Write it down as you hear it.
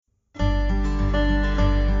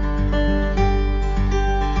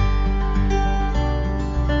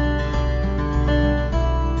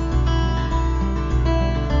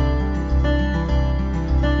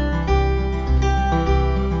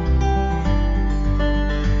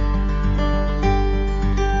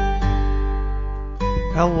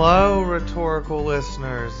Hello, rhetorical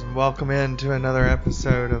listeners, and welcome into another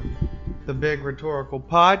episode of the Big Rhetorical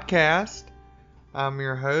Podcast. I'm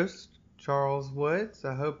your host, Charles Woods.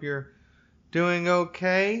 I hope you're doing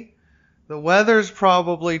okay. The weather's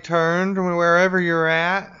probably turned wherever you're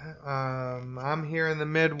at. I'm here in the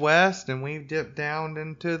Midwest, and we've dipped down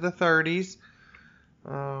into the 30s.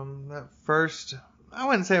 That first, I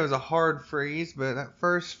wouldn't say it was a hard freeze, but that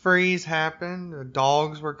first freeze happened. The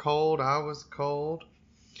dogs were cold. I was cold.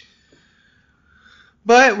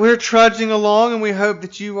 But we're trudging along, and we hope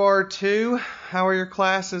that you are too. How are your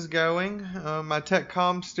classes going? My Tech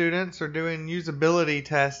Comm students are doing usability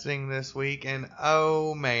testing this week, and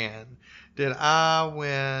oh man, did I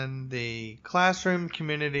win the classroom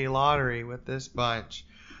community lottery with this bunch.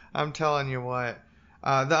 I'm telling you what. The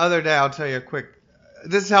other day, I'll tell you a quick,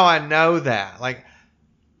 this is how I know that. Like,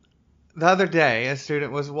 the other day, a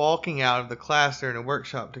student was walking out of the class during a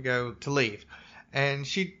workshop to leave, and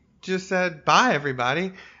she just said, "Bye,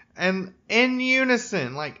 everybody." And in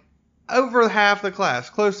unison, like over half the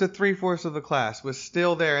class, close to 3/4 of the class was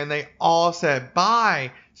still there. And they all said,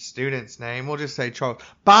 "Bye." Student's name, we'll just say Charles.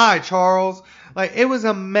 "Bye, Charles." Like, it was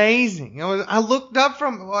amazing. I looked up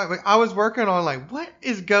I was working on, like, what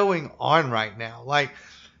is going on right now? Like,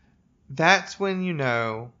 that's when you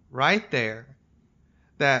know right there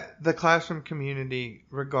that the classroom community,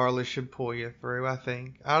 regardless, should pull you through, I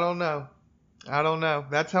think. I don't know.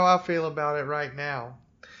 That's how I feel about it right now.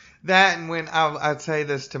 That, and when I'd say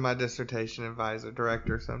this to my dissertation advisor,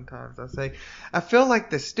 director sometimes, I say, I feel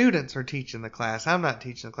like the students are teaching the class. I'm not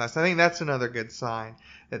teaching the class. I think that's another good sign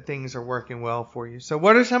that things are working well for you. So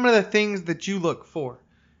what are some of the things that you look for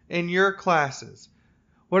in your classes?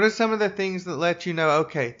 What are some of the things that let you know,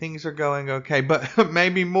 okay, things are going okay? But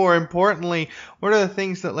maybe more importantly, what are the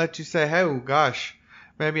things that let you say, oh gosh,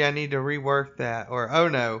 maybe I need to rework that? Or, oh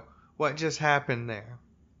no, what just happened there?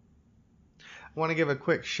 I want to give a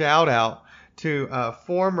quick shout out to a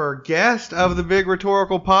former guest of the Big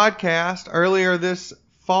Rhetorical Podcast. Earlier this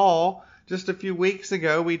fall, just a few weeks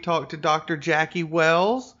ago, we talked to Dr. Jackie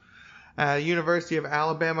Wells, University of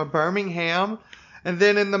Alabama, Birmingham. And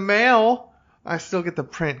then in the mail, I still get the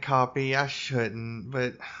print copy. I shouldn't,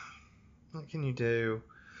 but what can you do?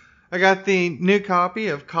 I got the new copy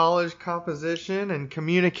of College Composition and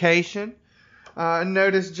Communication.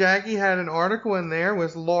 Notice Jackie had an article in there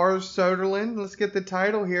with Lars Soderlund. Let's get the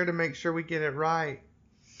title here to make sure we get it right.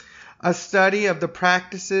 A study of the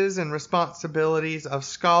practices and responsibilities of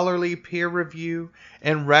scholarly peer review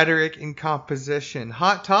and rhetoric in composition.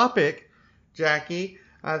 Hot topic, Jackie,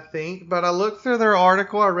 I think. But I looked through their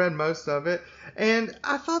article. I read most of it. And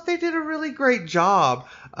I thought they did a really great job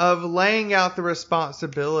of laying out the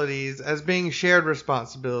responsibilities as being shared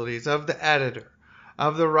responsibilities of the editor,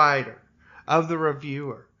 of the writer, of the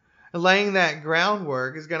reviewer. Laying that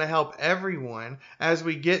groundwork is going to help everyone as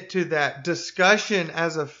we get to that discussion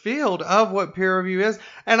as a field of what peer review is.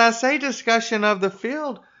 And I say discussion of the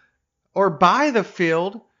field or by the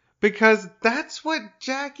field because that's what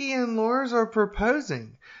Jackie and Lars are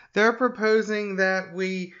proposing. They're proposing that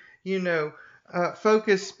we,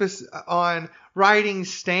 focus on writing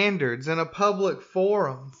standards in a public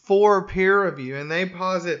forum for peer review. And they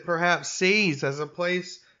posit perhaps C's as a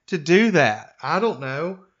place to do that. I don't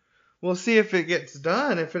know. We'll see if it gets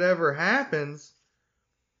done, if it ever happens.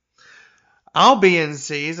 I'll be in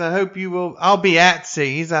C's. I hope you will. I'll be at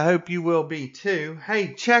C's. I hope you will be too.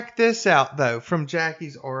 Hey, check this out though from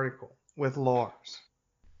Jackie's article with Lars.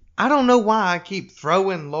 I don't know why I keep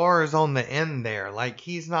throwing Lars on the end there, like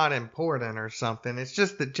he's not important or something. It's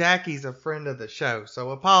just that Jackie's a friend of the show, so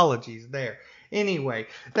apologies there. Anyway,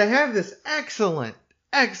 they have this excellent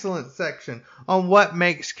section on what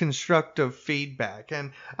makes constructive feedback.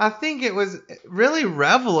 And I think it was really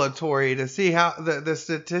revelatory to see how the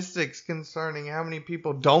statistics concerning how many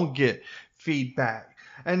people don't get feedback.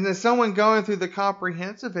 And as someone going through the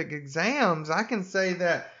comprehensive exams, I can say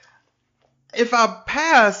that if I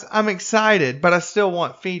pass, I'm excited, but I still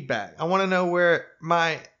want feedback. I want to know where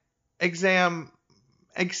my exam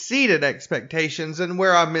exceeded expectations and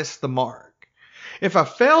where I missed the mark. If I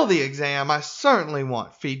fail the exam, I certainly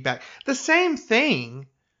want feedback. The same thing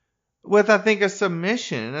with, I think, a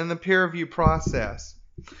submission and the peer review process.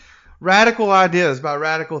 Radical Ideas by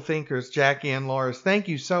Radical Thinkers, Jackie and Lars. Thank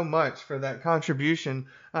you so much for that contribution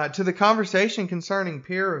to the conversation concerning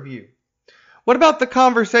peer review. What about the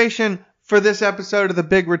conversation for this episode of the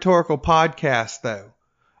Big Rhetorical Podcast, though?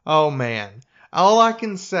 Oh, man. All I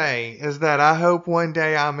can say is that I hope one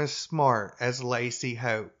day I'm as smart as Lacy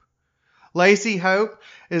Hope. Lacy Hope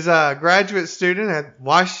is a graduate student at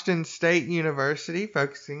Washington State University,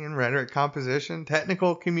 focusing in rhetoric composition,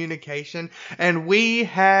 technical communication, and we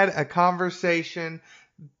had a conversation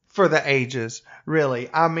for the ages, really.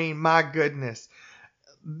 I mean, my goodness.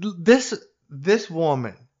 This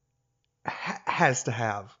woman has to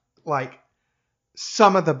have, like,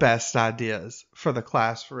 some of the best ideas for the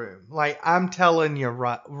classroom. Like, I'm telling you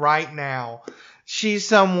right now, she's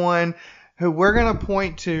someone who we're going to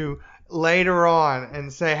point to later on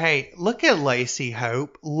and say, hey, look at Lacy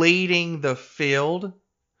Hope leading the field,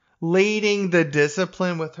 leading the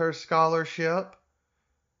discipline with her scholarship.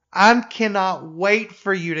 I cannot wait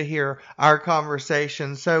for you to hear our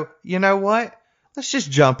conversation. So, you know what? Let's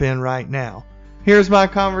just jump in right now. Here's my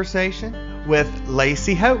conversation with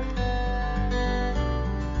Lacy Hope.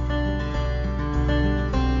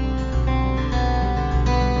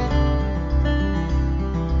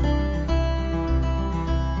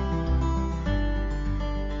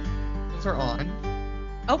 Are on.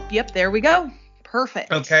 Oh, yep, there we go.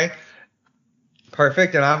 Perfect. Okay.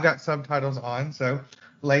 Perfect. And I've got subtitles on. So,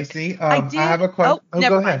 Lacy, I have a question. Oh,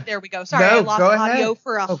 never go mind. ahead. There we go. Sorry, I lost audio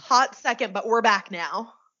for a Oh. hot second, but we're back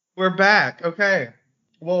now. We're back. Okay.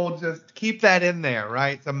 We'll just keep that in there,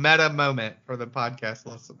 right? It's a meta moment for the podcast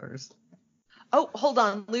listeners. Oh, hold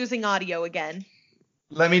on. Losing audio again.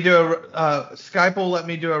 Let me do Skype will let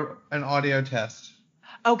me do an audio test.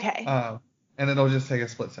 Okay. And it'll just take a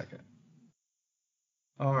split second.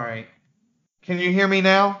 All right. Can you hear me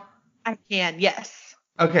now? I can, yes.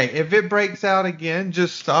 Okay. If it breaks out again,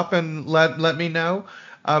 just stop and let me know.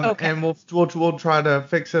 Okay. And we'll try to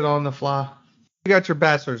fix it on the fly. You got your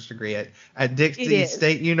bachelor's degree at Dixie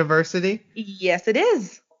State University? Yes, it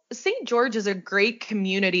is. St. George is a great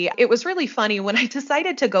community. It was really funny when I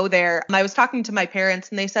decided to go there. I was talking to my parents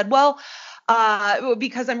and they said, well,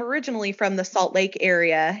 because I'm originally from the Salt Lake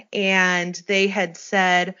area, and they had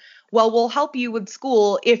said, well, we'll help you with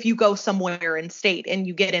school if you go somewhere in state and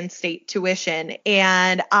you get in-state tuition.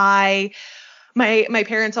 And my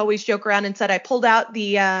parents always joke around and said I pulled out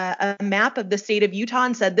the a map of the state of Utah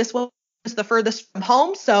and said this was the furthest from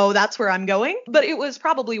home, so that's where I'm going. But it was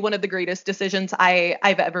probably one of the greatest decisions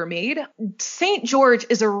I've ever made. St. George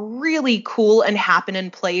is a really cool and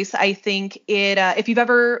happening place. I think if you've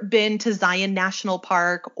ever been to Zion National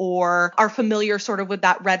Park or are familiar sort of with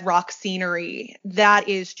that red rock scenery, that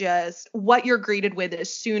is just what you're greeted with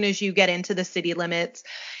as soon as you get into the city limits.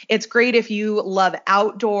 It's great if you love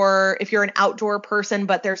if you're an outdoor person,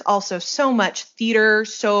 but there's also so much theater,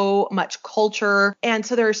 so much culture. And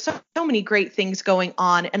so there's so many great things going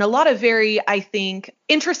on and a lot of very, I think,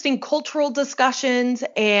 interesting cultural discussions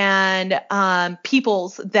and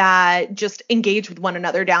peoples that just engage with one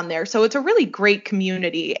another down there. So it's a really great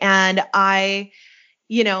community. And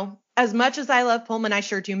as much as I love Pullman, I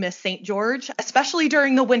sure do miss St. George, especially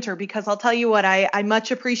during the winter, because I'll tell you what, I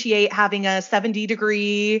much appreciate having a 70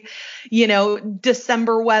 degree,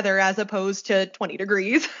 December weather as opposed to 20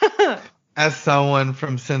 degrees. As someone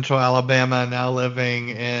from Central Alabama now living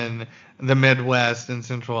in the Midwest in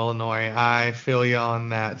Central Illinois, I feel you on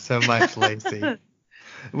that so much, Lacy.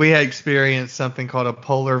 We had experienced something called a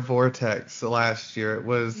polar vortex last year. It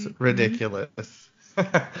was ridiculous.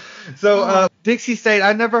 So Dixie State,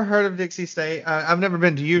 I never heard of Dixie State. I've never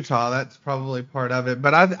been to Utah. That's probably part of it.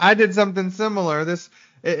 But I did something similar.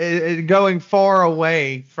 Going far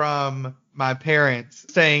away from my parents,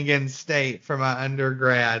 staying in state for my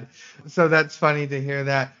undergrad. So that's funny to hear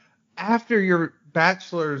that. After your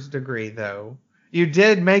bachelor's degree, though, you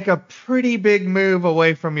did make a pretty big move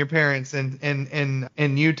away from your parents in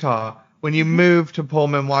Utah when you moved to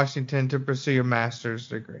Pullman, Washington to pursue your master's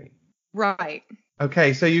degree. Right.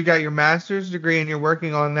 Okay, so you got your master's degree and you're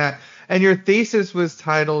working on that. And your thesis was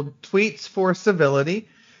titled Tweets for Civility,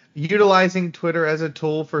 Utilizing Twitter as a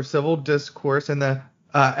Tool for Civil Discourse in the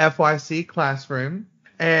FYC Classroom.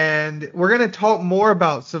 And we're going to talk more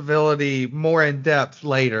about civility more in depth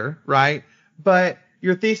later, right? But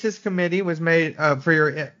your thesis committee was made for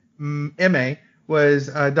your MA was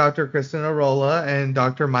Dr. Kristen Arola and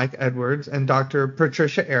Dr. Mike Edwards and Dr.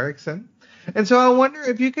 Patricia Erickson. And so I wonder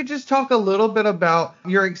if you could just talk a little bit about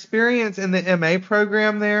your experience in the MA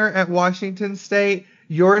program there at Washington State,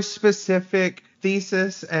 your specific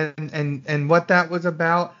thesis and what that was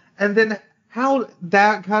about, and then how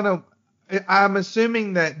that kind of, I'm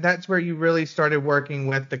assuming that's where you really started working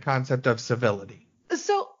with the concept of civility.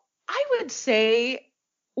 So I would say,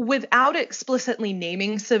 without explicitly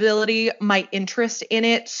naming civility, my interest in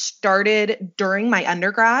it started during my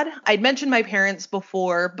undergrad. I'd mentioned my parents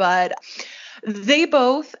before, but they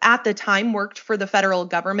both at the time worked for the federal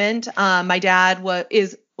government. My dad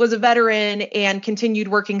was was a veteran and continued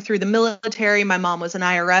working through the military. My mom was an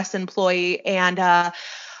IRS employee. And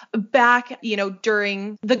back,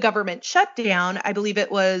 during the government shutdown, I believe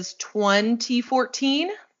it was 2013,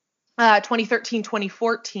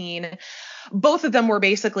 2014, both of them were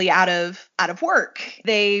basically out of work.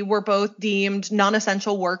 They were both deemed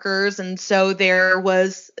non-essential workers. And so there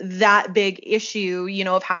was that big issue,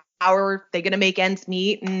 of how are they going to make ends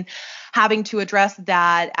meet, and having to address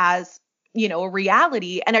that as, a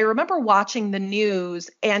reality. And I remember watching the news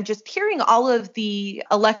and just hearing all of the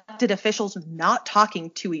elected officials not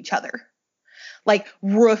talking to each other. Like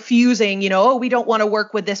refusing, oh, we don't want to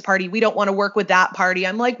work with this party. We don't want to work with that party.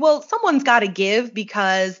 I'm like, well, someone's got to give,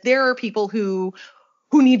 because there are people who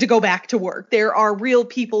need to go back to work. There are real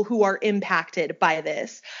people who are impacted by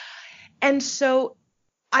this. And so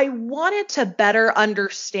I wanted to better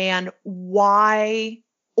understand why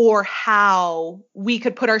or how we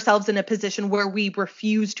could put ourselves in a position where we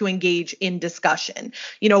refuse to engage in discussion.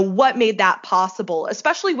 What made that possible,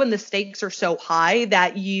 especially when the stakes are so high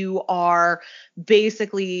that you are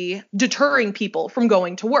basically deterring people from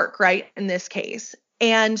going to work, right? In this case.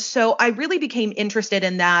 And so I really became interested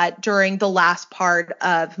in that during the last part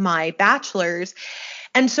of my bachelor's.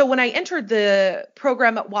 And so when I entered the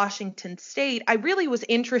program at Washington State, I really was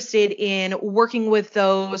interested in working with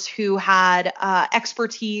those who had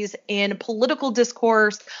expertise in political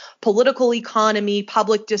discourse, political economy,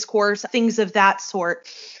 public discourse, things of that sort.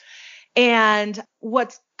 And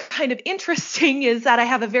what's kind of interesting is that I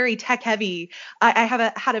have a very tech-heavy,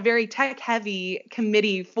 had a very tech-heavy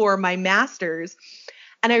committee for my master's.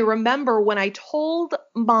 And I remember when I told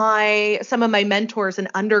some of my mentors in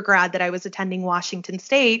undergrad that I was attending Washington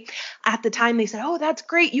State, at the time they said, oh, that's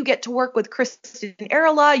great. You get to work with Kristen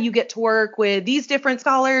Erla. You get to work with these different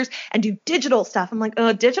scholars and do digital stuff. I'm like,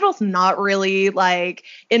 digital's not really like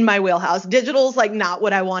in my wheelhouse. Digital's like not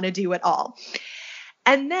what I want to do at all.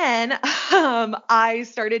 And then I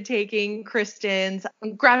started taking Kristen's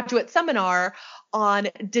graduate seminar on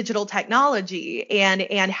digital technology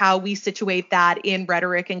and how we situate that in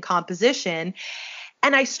rhetoric and composition.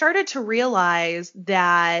 And I started to realize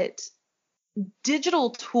that digital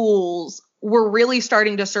tools were really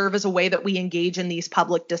starting to serve as a way that we engage in these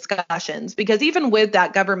public discussions, because even with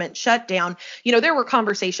that government shutdown, there were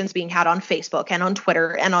conversations being had on Facebook and on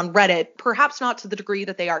Twitter and on Reddit, perhaps not to the degree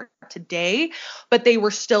that they are today, but they were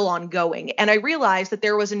still ongoing. And I realized that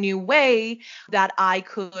there was a new way that I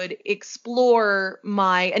could explore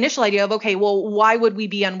my initial idea of, okay, well, why would we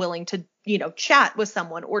be unwilling to chat with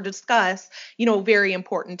someone or discuss, very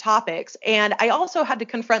important topics? And I also had to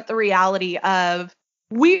confront the reality of,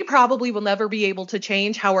 we probably will never be able to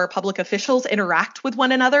change how our public officials interact with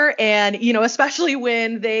one another. And, especially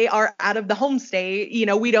when they are out of the home state,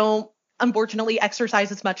 we don't unfortunately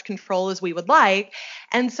exercise as much control as we would like.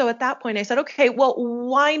 And so at that point I said, okay, well,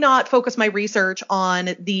 why not focus my research on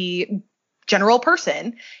the general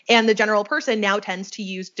person? And the general person now tends to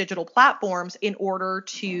use digital platforms in order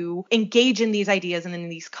to engage in these ideas and in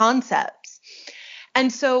these concepts. And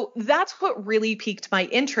so that's what really piqued my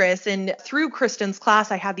interest. And through Kristen's class,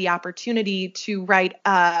 I had the opportunity to write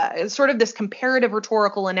sort of this comparative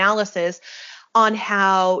rhetorical analysis on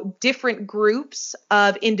how different groups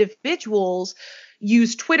of individuals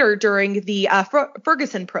used Twitter during the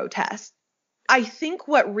Ferguson protests. I think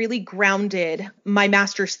what really grounded my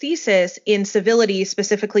master's thesis in civility,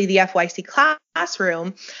 specifically the FYC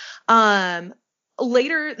classroom,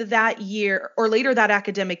 later that year, or later that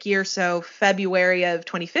academic year, so February of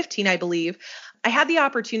 2015, I believe, I had the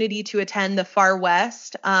opportunity to attend the Far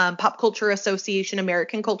West Pop Culture Association,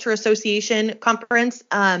 American Culture Association conference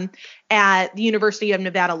at the University of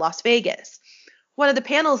Nevada, Las Vegas. One of the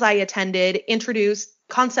panels I attended introduced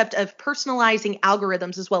concept of personalizing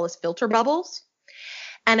algorithms as well as filter bubbles.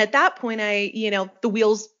 And at that point, the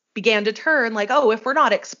wheels began to turn, like, oh, if we're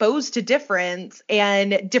not exposed to difference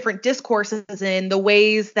and different discourses in the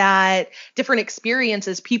ways that different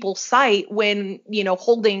experiences people cite when,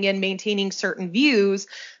 holding and maintaining certain views,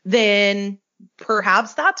 then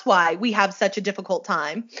perhaps that's why we have such a difficult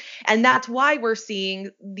time. And that's why we're seeing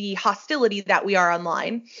the hostility that we are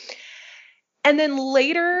online. And then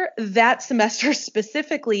later that semester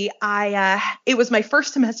specifically, it was my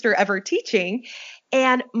first semester ever teaching.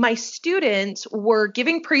 And my students were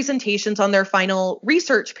giving presentations on their final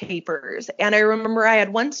research papers. And I remember I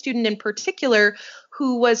had one student in particular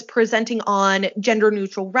who was presenting on gender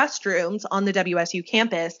neutral restrooms on the WSU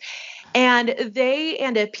campus. And they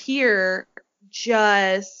and a peer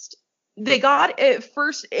just they got at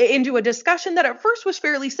first into a discussion that at first was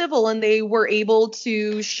fairly civil, and they were able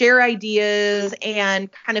to share ideas and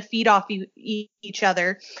kind of feed off each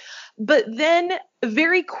other. But then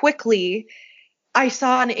very quickly, I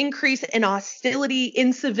saw an increase in hostility,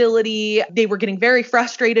 incivility. They were getting very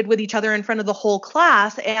frustrated with each other in front of the whole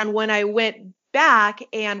class. And when I went back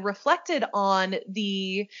and reflected on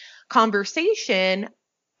the conversation,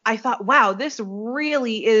 I thought, wow, this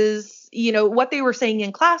really is, what they were saying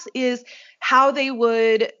in class is how they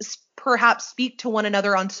would perhaps speak to one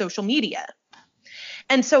another on social media.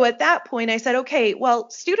 And so at that point, I said, okay, well,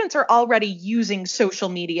 students are already using social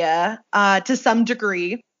media to some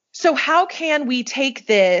degree. So how can we take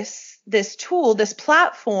this tool, this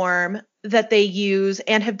platform that they use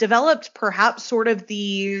and have developed perhaps sort of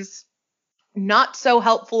these not so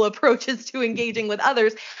helpful approaches to engaging with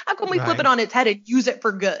others, how can we flip it on its head and use it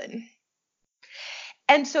for good?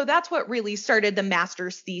 And so that's what really started the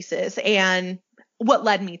master's thesis and what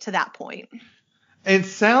led me to that point. It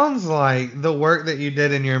sounds like the work that you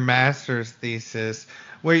did in your master's thesis,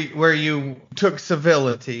 where you took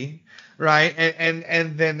civility, right,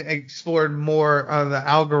 and then explored more on the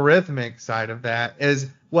algorithmic side of that, is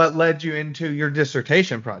what led you into your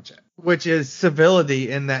dissertation project, which is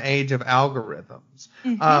civility in the age of algorithms.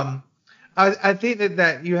 Mm-hmm. I think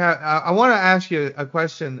that you have. I want to ask you a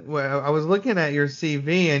question. I was looking at your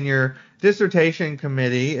CV, and your dissertation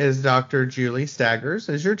committee is Dr. Julie Staggers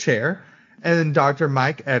as your chair, and then Dr.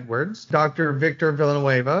 Mike Edwards, Dr. Victor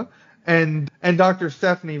Villanueva, and Dr.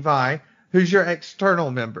 Stephanie Vi, who's your external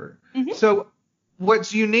member. Mm-hmm. So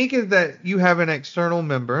what's unique is that you have an external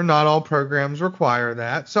member. Not all programs require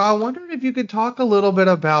that. So I wondered if you could talk a little bit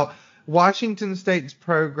about Washington State's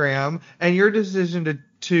program and your decision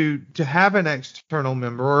to have an external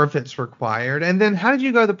member, or if it's required. And then how did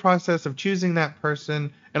you go the process of choosing that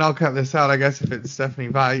person? And I'll cut this out, I guess, if it's Stephanie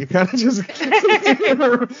Vi. You kind of just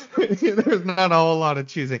there's not a whole lot of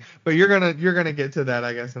choosing, but you're gonna get to that,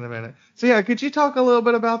 I guess, in a minute. So yeah, could you talk a little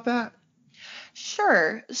bit about that?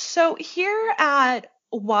 Sure. So here at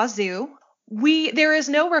Wazoo, there is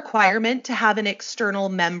no requirement to have an external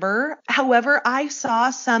member. However, I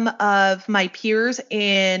saw some of my peers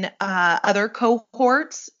in other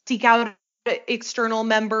cohorts seek out external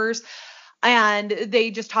members, and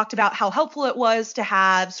they just talked about how helpful it was to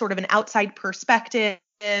have sort of an outside perspective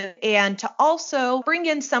and to also bring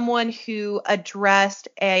in someone who addressed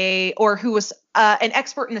who was an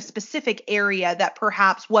expert in a specific area that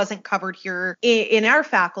perhaps wasn't covered here in our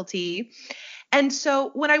faculty. And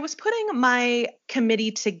so when I was putting my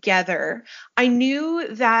committee together, I knew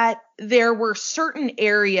that there were certain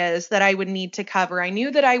areas that I would need to cover. I knew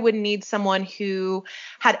that I would need someone who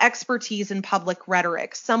had expertise in public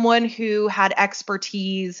rhetoric, someone who had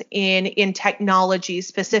expertise in technology,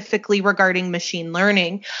 specifically regarding machine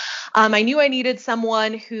learning. I knew I needed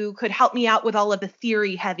someone who could help me out with all of the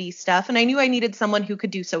theory-heavy stuff, and I knew I needed someone who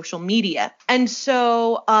could do social media. And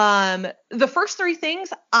so the first three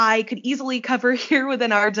things I could easily cover here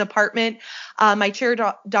within our department. My chair,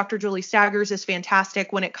 Dr. Julie Staggers, is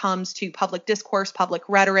fantastic when it comes to public discourse, public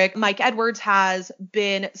rhetoric. Mike Edwards has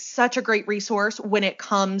been such a great resource when it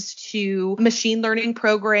comes to machine learning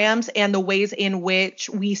programs and the ways in which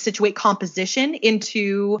we situate composition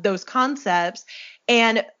into those concepts.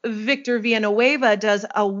 And Victor Villanueva has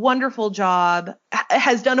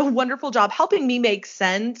done a wonderful job helping me make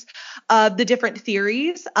sense of the different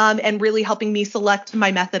theories and really helping me select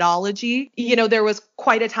my methodology. There was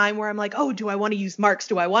quite a time where I'm like, oh, do I want to use Marx?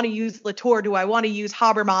 Do I want to use Latour? Do I want to use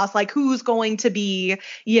Habermas? Like, who's going to be,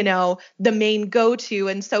 the main go-to?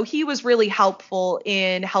 And so he was really helpful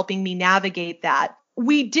in helping me navigate that.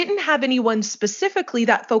 We didn't have anyone specifically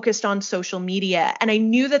that focused on social media, and I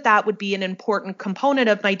knew that that would be an important component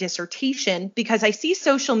of my dissertation because I see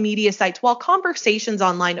social media sites, while conversations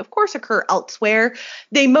online, of course, occur elsewhere,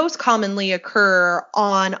 they most commonly occur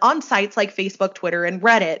on sites like Facebook, Twitter, and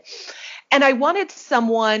Reddit. And I wanted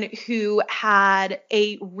someone who had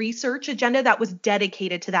a research agenda that was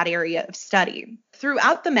dedicated to that area of study.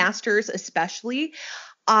 Throughout the master's especially,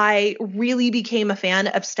 I really became a fan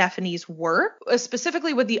of Stephanie's work,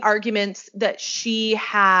 specifically with the arguments that she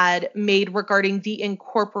had made regarding the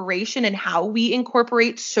incorporation and how we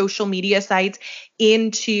incorporate social media sites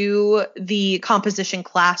into the composition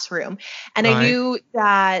classroom. And right. I knew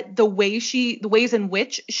that the ways in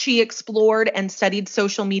which she explored and studied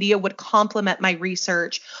social media would complement my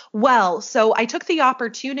research well. So I took the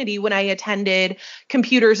opportunity when I attended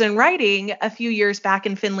Computers and Writing a few years back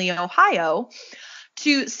in Findlay, Ohio,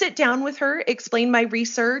 to sit down with her, explain my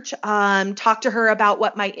research, talk to her about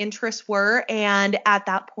what my interests were. And at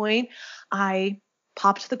that point, I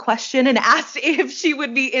popped the question and asked if she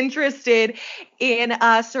would be interested in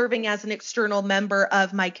serving as an external member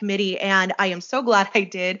of my committee. And I am so glad I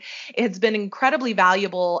did. It's been incredibly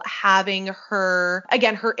valuable having her,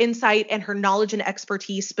 again, her insight and her knowledge and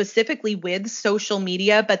expertise specifically with social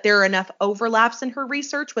media, but there are enough overlaps in her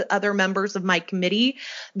research with other members of my committee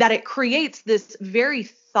that it creates this very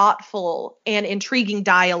thoughtful and intriguing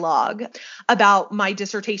dialogue about my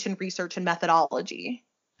dissertation research and methodology.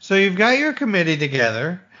 So you've got your committee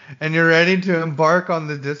together and you're ready to embark on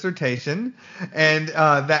the dissertation. And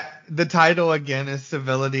that the title again is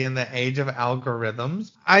Civility in the Age of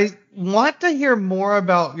Algorithms. I want to hear more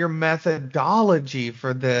about your methodology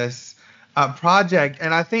for this project.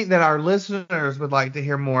 And I think that our listeners would like to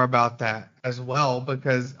hear more about that as well,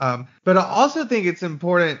 because but I also think it's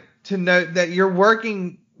important to note that you're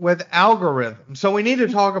working with algorithms. So we need to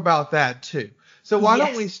talk about that too. So why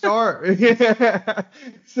don't we start?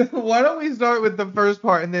 So why don't we start with the first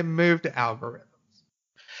part and then move to algorithms?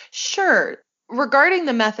 Sure. Regarding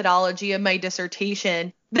the methodology of my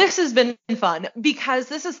dissertation, this has been fun because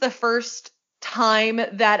this is the first time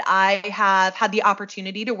that I have had the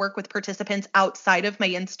opportunity to work with participants outside of my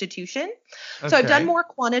institution. Okay. So I've done more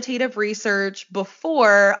quantitative research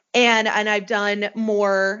before, and I've done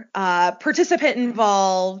more participant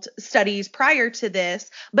involved studies prior to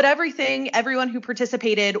this, but everyone who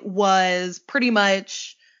participated was pretty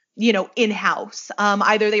much in-house.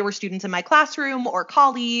 Either they were students in my classroom or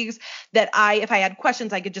colleagues that if I had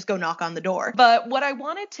questions, I could just go knock on the door. But what I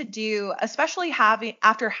wanted to do, especially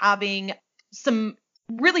after having some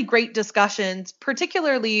really great discussions,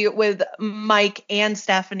 particularly with Mike and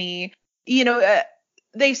Stephanie,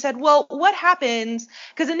 they said, well, what happens?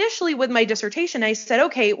 Because initially with my dissertation, I said,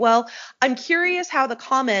 okay, well, I'm curious how the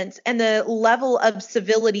comments and the level of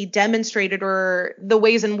civility demonstrated, or the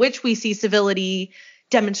ways in which we see civility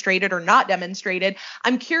demonstrated or not demonstrated.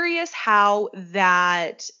 I'm curious how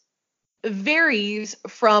that varies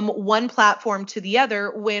from one platform to the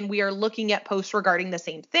other when we are looking at posts regarding the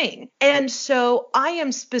same thing. And so I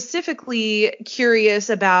am specifically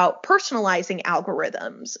curious about personalizing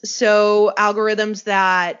algorithms. So algorithms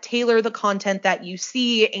that tailor the content that you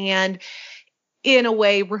see and in a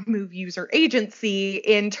way remove user agency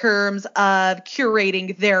in terms of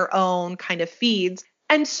curating their own kind of feeds.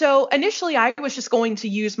 And so initially I was just going to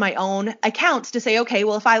use my own accounts to say, okay,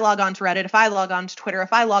 well, if I log on to Reddit, if I log on to Twitter,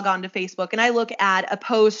 if I log on to Facebook, and I look at a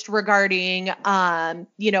post regarding,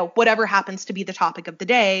 whatever happens to be the topic of the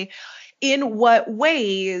day, in what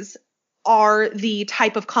ways are the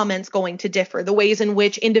type of comments going to differ, the ways in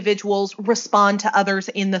which individuals respond to others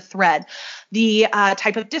in the thread, the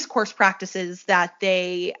type of discourse practices that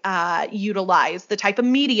they utilize, the type of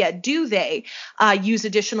media, do they use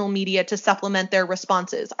additional media to supplement their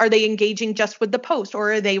responses? Are they engaging just with the post,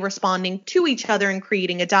 or are they responding to each other and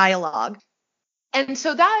creating a dialogue? And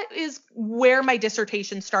so that is where my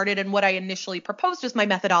dissertation started and what I initially proposed as my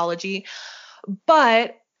methodology.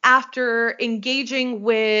 But after engaging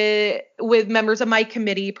with members of my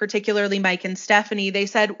committee, particularly Mike and Stephanie, they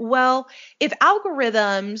said, well, if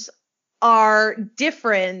algorithms are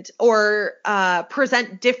different or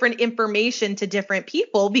present different information to different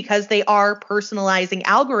people because they are personalizing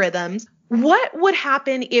algorithms, what would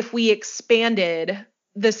happen if we expanded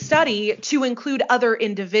the study to include other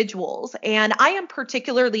individuals? And I am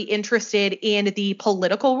particularly interested in the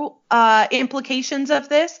political implications of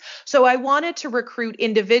this. So I wanted to recruit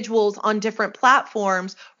individuals on different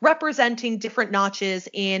platforms representing different notches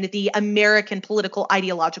in the American political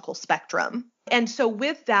ideological spectrum. And so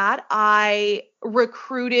with that, I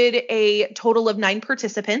recruited a total of 9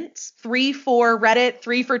 participants, 3 for Reddit,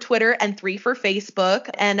 3 for Twitter, and 3 for Facebook.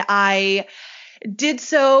 And I did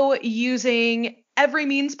so using every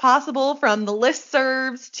means possible, from the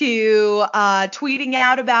listservs to tweeting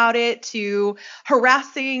out about it, to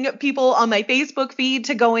harassing people on my Facebook feed,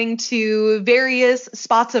 to going to various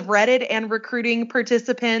spots of Reddit and recruiting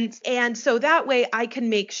participants. And so that way I can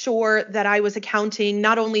make sure that I was accounting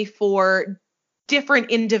not only for different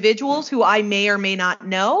individuals who I may or may not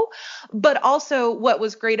know, but also what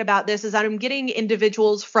was great about this is that I'm getting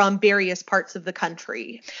individuals from various parts of the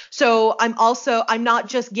country. So I'm not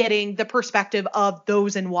just getting the perspective of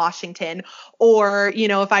those in Washington, or,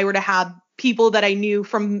 if I were to have people that I knew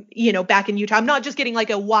from, back in Utah, I'm not just getting like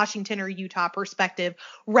a Washington or Utah perspective.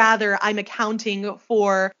 Rather, I'm accounting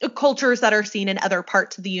for cultures that are seen in other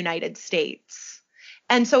parts of the United States.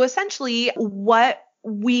 And so essentially what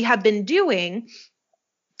we have been doing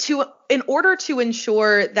in order to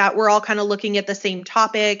ensure that we're all kind of looking at the same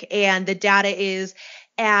topic and the data is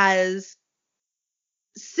as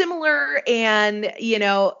similar and,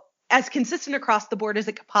 as consistent across the board as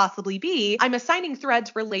it could possibly be, I'm assigning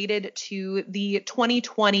threads related to the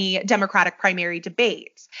 2020 Democratic primary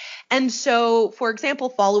debates. And so, for example,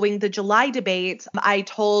 following the July debates, I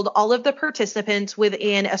told all of the participants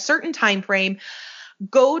within a certain time frame,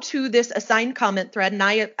 go to this assigned comment thread, and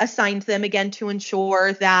I assigned them again to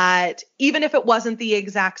ensure that even if it wasn't the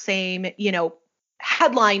exact same,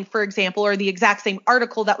 headline, for example, or the exact same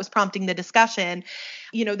article that was prompting the discussion,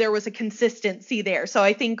 there was a consistency there. So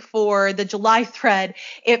I think for the July thread,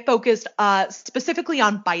 it focused specifically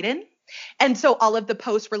on Biden. And so all of the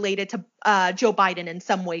posts related to Joe Biden in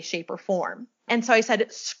some way, shape, or form. And so I said,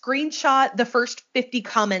 screenshot the first 50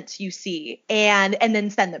 comments you see and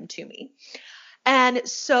then send them to me. And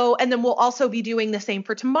then we'll also be doing the same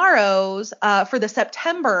for tomorrow's, for the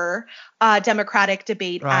September Democratic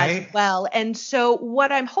debate as well. And so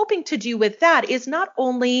what I'm hoping to do with that is not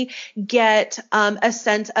only get a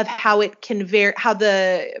sense of how it can vary, how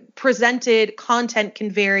the presented content can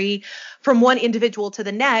vary from one individual to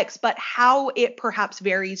the next, but how it perhaps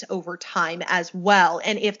varies over time as well.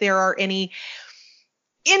 And if there are any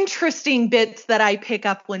interesting bits that I pick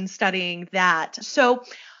up when studying that. So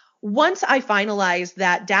once I finalize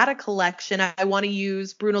that data collection, I want to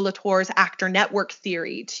use Bruno Latour's actor network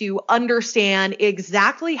theory to understand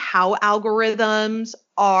exactly how algorithms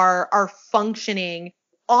are functioning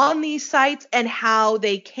on these sites and how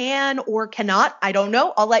they can or cannot. I don't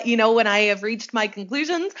know. I'll let you know when I have reached my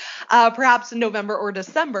conclusions, perhaps in November or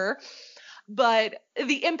December. But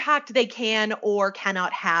the impact they can or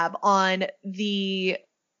cannot have on a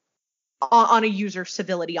user's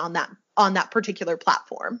civility on that particular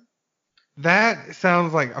platform. That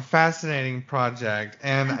sounds like a fascinating project,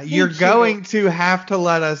 and you're going to have to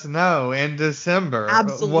let us know in December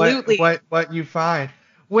Absolutely. what you find.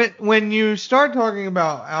 When you start talking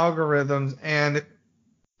about algorithms, and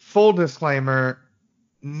full disclaimer,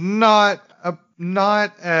 not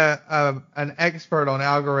an expert on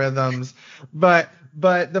algorithms, but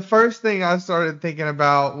the first thing I started thinking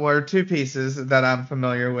about were two pieces that I'm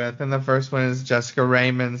familiar with. And the first one is Jessica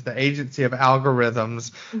Raymond's The Agency of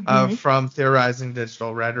Algorithms from Theorizing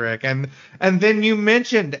Digital Rhetoric. And then you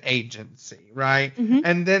mentioned agency, right? Mm-hmm.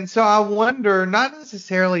 And then so I wonder, not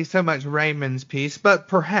necessarily so much Raymond's piece, but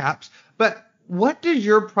what did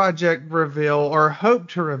your project reveal or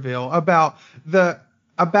hope to reveal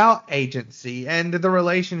about agency and the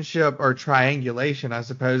relationship or triangulation, I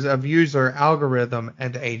suppose, of user, algorithm,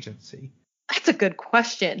 and agency? That's a good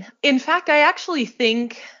question. In fact, I actually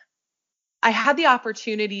think I had the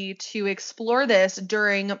opportunity to explore this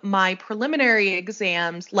during my preliminary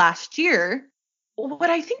exams last year.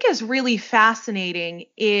 What I think is really fascinating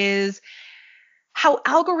is how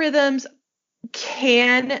algorithms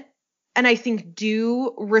can, and I think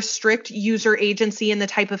do, restrict user agency in the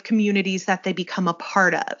type of communities that they become a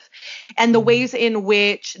part of, and the ways in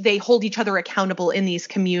which they hold each other accountable in these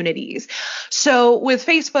communities. So with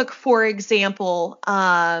Facebook, for example,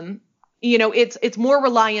 it's more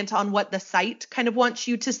reliant on what the site kind of wants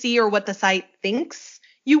you to see or what the site thinks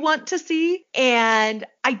you want to see. And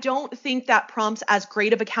I don't think that prompts as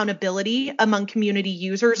great of accountability among community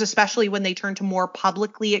users, especially when they turn to more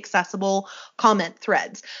publicly accessible comment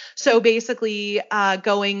threads. So basically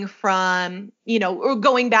going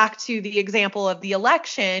back to the example of the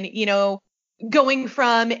election, going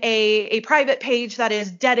from a private page that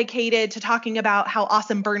is dedicated to talking about how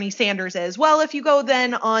awesome Bernie Sanders is. Well, if you go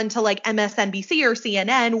then on to like MSNBC or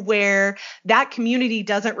CNN, where that community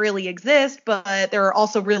doesn't really exist, but there are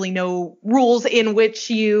also really no rules in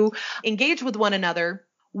which you engage with one another,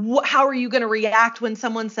 how are you going to react when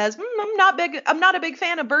someone says, I'm not a big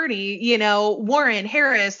fan of Bernie, Warren,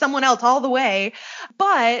 Harris, someone else all the way.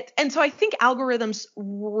 And so I think algorithms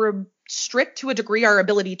restrict to a degree our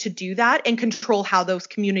ability to do that and control how those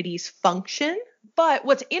communities function. But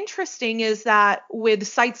what's interesting is that with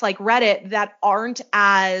sites like Reddit that aren't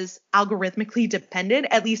as algorithmically dependent,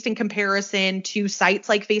 at least in comparison to sites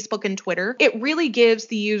like Facebook and Twitter, it really gives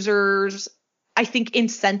the users, I think,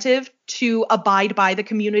 incentive to abide by the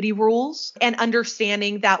community rules and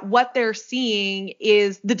understanding that what they're seeing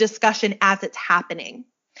is the discussion as it's happening,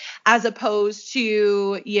 as opposed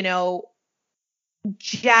to,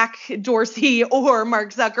 Jack Dorsey or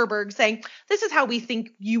Mark Zuckerberg saying, this is how we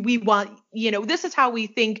think this is how we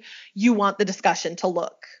think you want the discussion to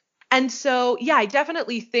look. And so, yeah, I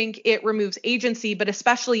definitely think it removes agency, but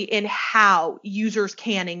especially in how users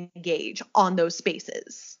can engage on those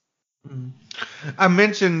spaces. I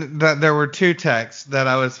mentioned that there were two texts that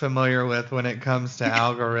I was familiar with when it comes to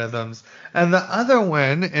algorithms. And the other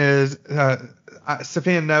one is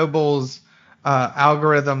Sophia Noble's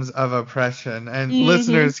algorithms of oppression. And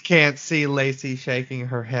listeners can't see Lacy shaking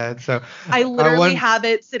her head. So I literally have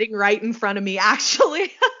it sitting right in front of me,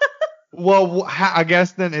 actually. Well, I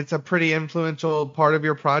guess then it's a pretty influential part of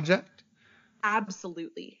your project?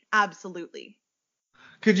 Absolutely. Absolutely.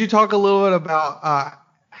 Could you talk a little bit about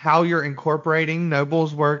how you're incorporating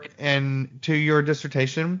Noble's work into your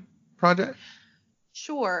dissertation project?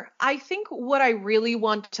 Sure. I think what I really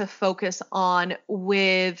want to focus on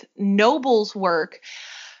with Noble's work.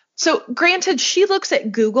 So granted, she looks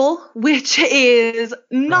at Google, which is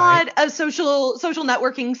not a social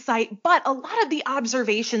networking site, but a lot of the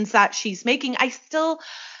observations that she's making,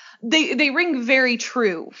 they ring very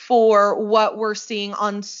true for what we're seeing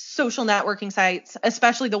on social networking sites,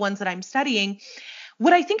 especially the ones that I'm studying.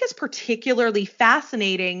 What I think is particularly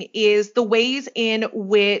fascinating is the ways in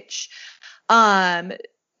which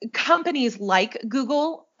companies like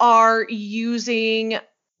Google are using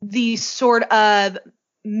these sort of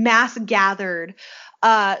mass gathered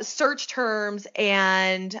search terms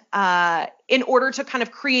and in order to kind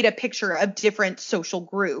of create a picture of different social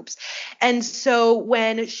groups. And so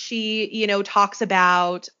when she, talks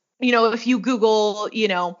about, if you Google,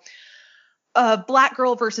 black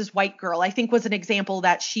girl versus white girl, I think was an example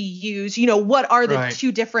that she used. What are the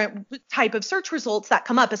two different type of search results that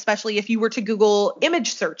come up, especially if you were to Google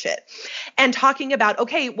image search it, and talking about,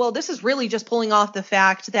 okay, well, this is really just pulling off the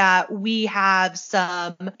fact that we have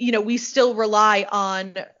some, we still rely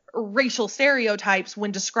on racial stereotypes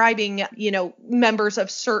when describing, members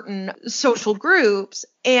of certain social groups.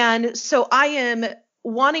 And so I am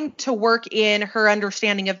wanting to work in her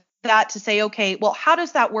understanding of that to say, okay, well, how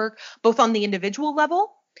does that work both on the individual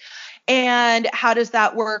level and how does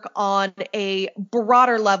that work on a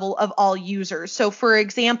broader level of all users? So for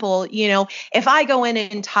example, if I go in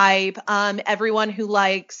and type everyone who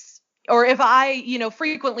likes, or if I,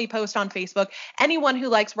 frequently post on Facebook, anyone who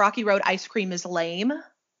likes Rocky Road ice cream is lame,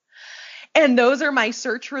 and those are my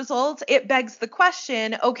search results, it begs the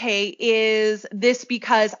question, okay, is this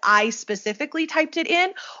because I specifically typed it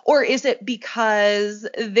in, or is it because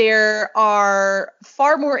there are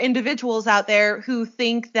far more individuals out there who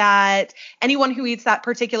think that anyone who eats that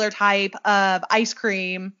particular type of ice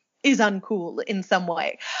cream is uncool in some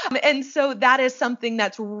way? And so that is something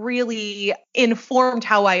that's really informed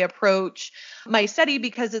how I approach my study,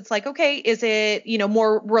 because it's like, okay, is it,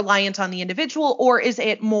 more reliant on the individual, or is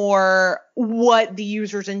it more what the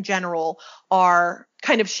users in general are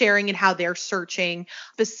kind of sharing and how they're searching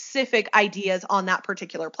specific ideas on that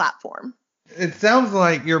particular platform? It sounds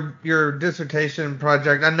like your dissertation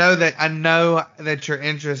project. I know that you're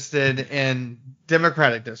interested in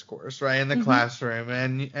democratic discourse, right, in the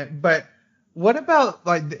classroom, but what about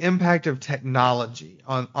like the impact of technology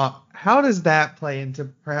on how does that play into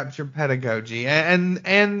perhaps your pedagogy and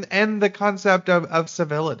the concept of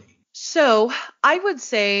civility? So I would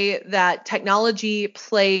say that technology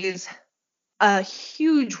plays a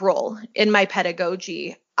huge role in my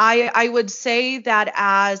pedagogy. I would say that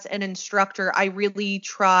as an instructor, I really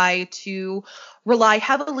try to rely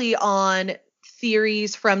heavily on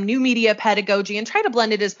theories from new media pedagogy and try to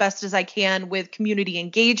blend it as best as I can with community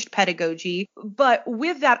engaged pedagogy. But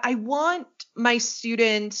with that, I want my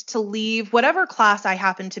students to leave whatever class I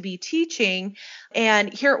happen to be teaching.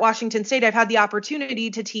 And here at Washington State, I've had the opportunity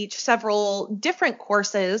to teach several different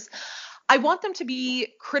courses. I want them to be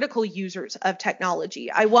critical users of technology.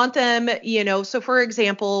 I want them, so for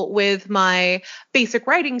example, with my basic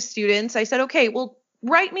writing students, I said, okay, well,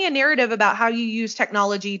 write me a narrative about how you use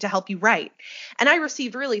technology to help you write. And I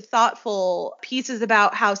received really thoughtful pieces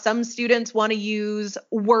about how some students want to use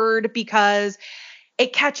Word because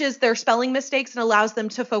it catches their spelling mistakes and allows them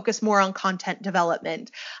to focus more on content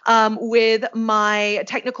development. With my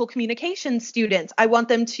technical communication students, I want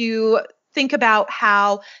them to think about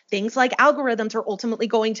how things like algorithms are ultimately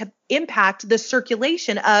going to impact the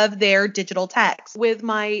circulation of their digital text. With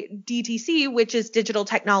my DTC, which is digital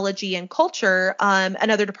technology and culture,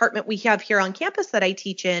 another department we have here on campus that I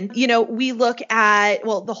teach in, we look at,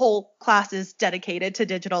 the whole class is dedicated to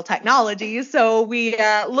digital technology. So we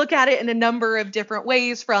look at it in a number of different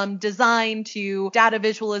ways, from design to data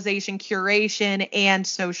visualization, curation, and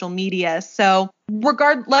social media. So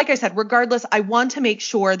regardless, I want to make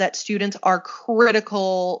sure that students are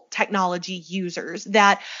critical technology users,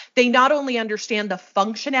 that they not only understand the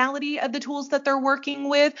functionality of the tools that they're working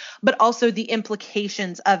with, but also the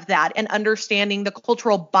implications of that, and understanding the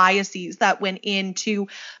cultural biases that went into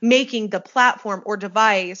making the platform or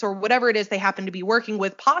device or whatever it is they happen to be working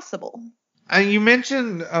with possible. You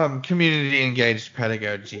mentioned community engaged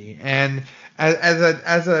pedagogy, and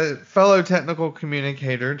as a fellow technical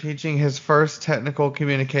communicator teaching his first technical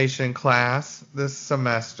communication class this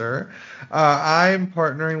semester, I'm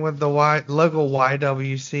partnering with the local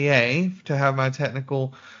YWCA to have my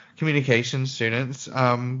technical communication students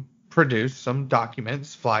produce some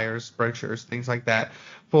documents, flyers, brochures, things like that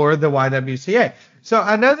for the YWCA. So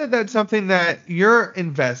I know that that's something that you're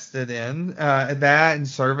invested in, that and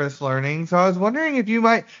service learning. So I was wondering if you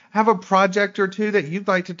might have a project or two that you'd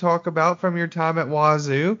like to talk about from your time at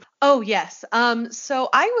Wazoo. Oh, yes. So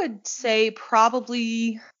I would say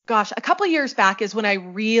probably, a couple of years back is when I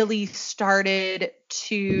really started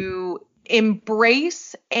to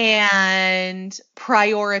embrace and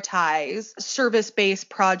prioritize service-based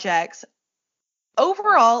projects.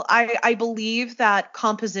 Overall, I believe that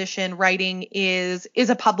composition writing is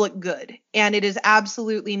a public good, and it is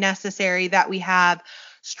absolutely necessary that we have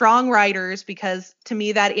strong writers, because to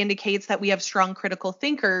me that indicates that we have strong critical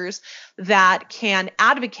thinkers that can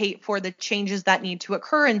advocate for the changes that need to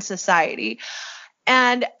occur in society.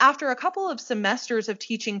 And after a couple of semesters of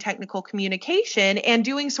teaching technical communication and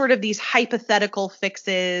doing sort of these hypothetical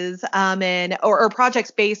fixes or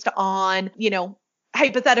projects based on,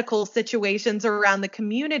 hypothetical situations around the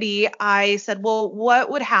community, I said, well, what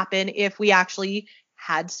would happen if we actually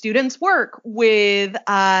had students work with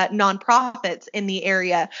nonprofits in the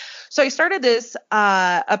area? So I started this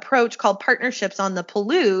approach called Partnerships on the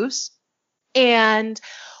Palouse. And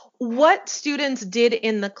what students did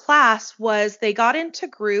in the class was they got into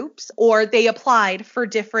groups, or they applied for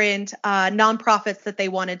different nonprofits that they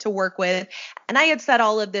wanted to work with. And I had set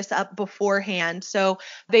all of this up beforehand. So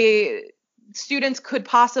students could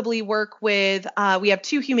possibly work with, we have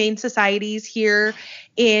 2 humane societies here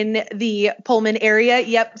in the Pullman area.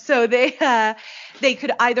 Yep. So they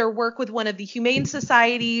could either work with one of the humane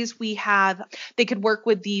societies. They could work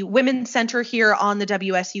with the Women's Center here on the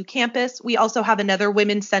WSU campus. We also have another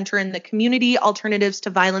women's center in the community, Alternatives to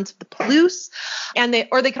Violence of the Palouse.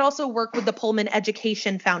 Or they could also work with the Pullman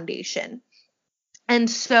Education Foundation. And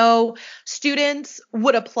so students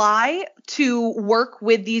would apply to work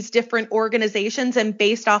with these different organizations, and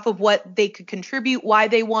based off of what they could contribute, why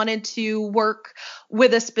they wanted to work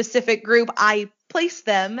with a specific group, I placed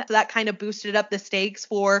them. So that kind of boosted up the stakes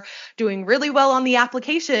for doing really well on the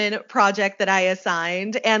application project that I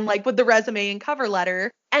assigned, and like with the resume and cover letter.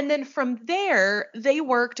 And then from there, they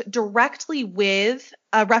worked directly with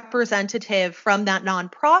a representative from that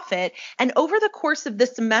nonprofit. And over the course of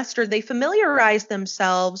this semester, they familiarized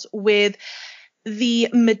themselves with the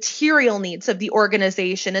material needs of the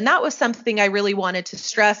organization. And that was something I really wanted to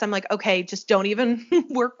stress. I'm like, okay, just don't even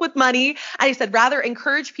work with money. I said, rather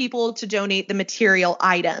encourage people to donate the material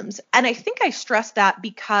items. And I think I stressed that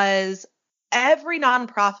because every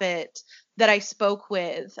nonprofit that I spoke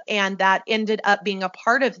with and that ended up being a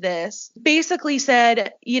part of this basically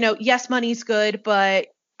said, yes, money's good, but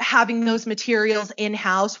having those materials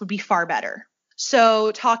in-house would be far better.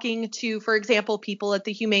 So talking to, for example, people at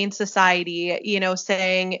the Humane Society,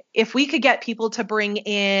 saying if we could get people to bring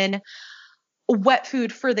in wet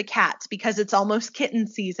food for the cats because it's almost kitten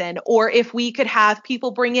season, or if we could have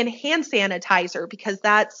people bring in hand sanitizer, because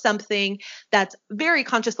that's something that's very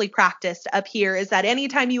consciously practiced up here, is that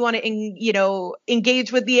anytime you want to,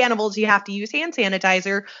 engage with the animals, you have to use hand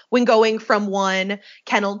sanitizer when going from one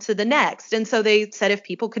kennel to the next. And so they said if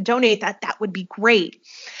people could donate that would be great.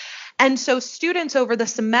 And so students over the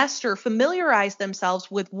semester familiarized themselves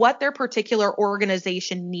with what their particular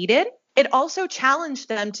organization needed. It also challenged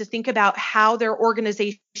them to think about how their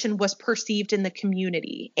organization was perceived in the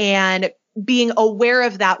community and being aware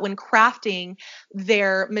of that when crafting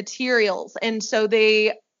their materials. And so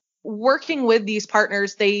working with these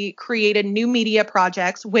partners, they created new media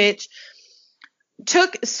projects, which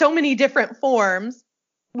took so many different forms.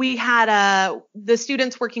 We had the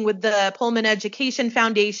students working with the Pullman Education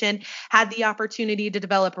Foundation had the opportunity to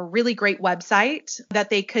develop a really great website that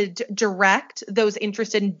they could direct those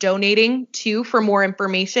interested in donating to for more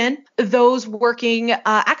information. Those working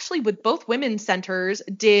actually with both women's centers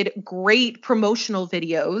did great promotional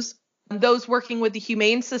videos. Those working with the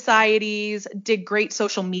humane societies did great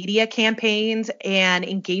social media campaigns and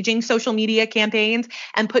engaging social media campaigns,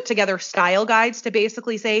 and put together style guides to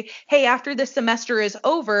basically say, hey, after this semester is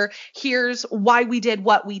over, here's why we did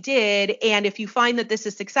what we did. And if you find that this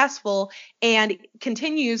is successful and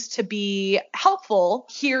continues to be helpful,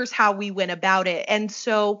 here's how we went about it. And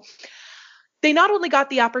so they not only got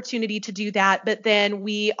the opportunity to do that, but then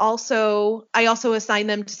I also assigned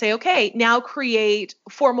them to say, okay, now create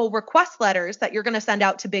formal request letters that you're going to send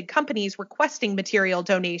out to big companies requesting material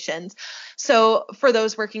donations. So for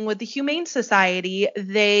those working with the Humane Society,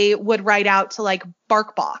 they would write out to like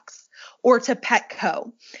BarkBox or to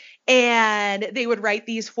Petco. And they would write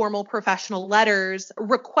these formal professional letters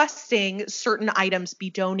requesting certain items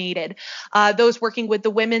be donated. Those working with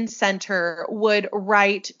the Women's Center would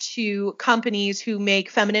write to companies who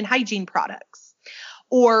make feminine hygiene products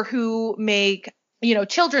or who make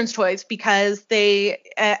children's toys, because they,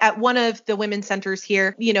 at one of the women's centers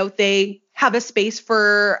here, they have a space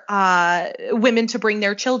for women to bring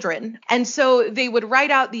their children. And so they would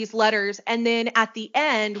write out these letters. And then at the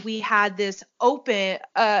end, we had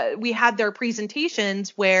we had their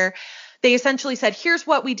presentations where they essentially said, here's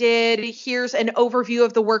what we did. Here's an overview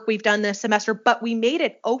of the work we've done this semester. But we made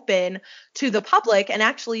it open to the public and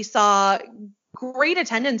actually saw great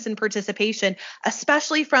attendance and participation,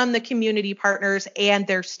 especially from the community partners and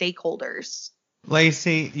their stakeholders.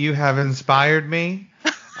 Lacy, you have inspired me.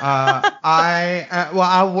 I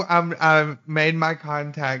made my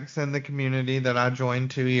contacts in the community that I joined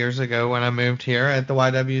 2 years ago when I moved here at the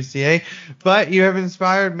YWCA, but you have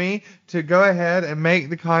inspired me to go ahead and make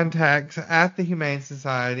the contacts at the Humane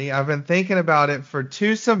Society. I've been thinking about it for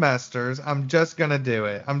 2 semesters. I'm just going to do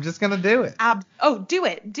it. Do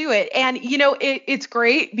it. And, it's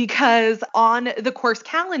great because on the course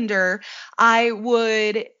calendar, I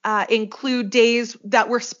would include days that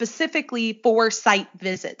were specifically for site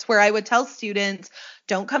visits, where I would tell students,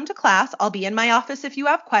 don't come to class. I'll be in my office if you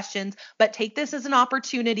have questions, but take this as an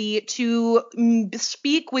opportunity to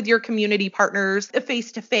speak with your community partners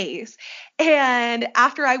face to face. And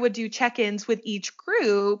after I would do check-ins with each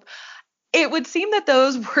group, it would seem that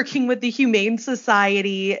those working with the Humane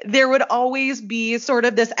Society, there would always be sort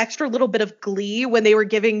of this extra little bit of glee when they were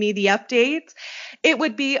giving me the updates. It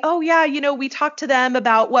would be, oh yeah, we talked to them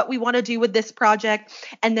about what we want to do with this project,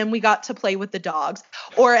 and then we got to play with the dogs,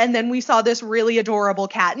 and then we saw this really adorable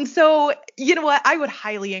cat. And so, you know what, I would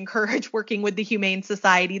highly encourage working with the Humane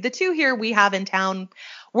Society. The 2 here we have in town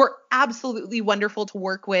were absolutely wonderful to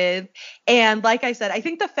work with. And like I said, I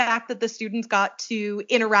think the fact that the students got to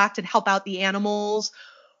interact and help out the animals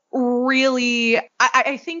really,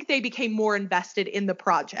 I think they became more invested in the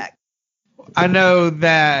project. I know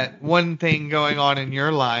that one thing going on in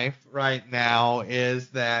your life right now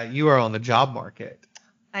is that you are on the job market.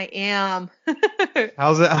 I am.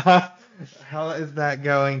 How is that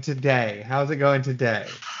going today? How's it going today?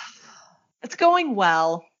 It's going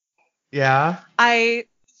well. Yeah? I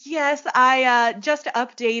just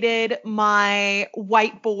updated my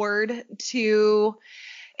whiteboard to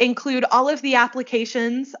include all of the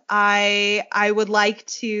applications I would like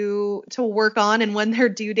to work on and when their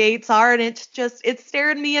due dates are. And it's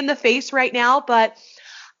staring me in the face right now, but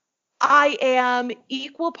I am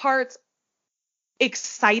equal parts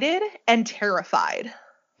excited and terrified.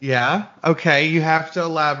 Yeah. Okay. You have to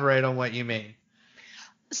elaborate on what you mean.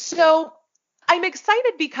 So I'm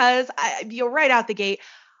excited because right out the gate,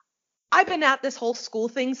 I've been at this whole school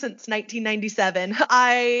thing since 1997.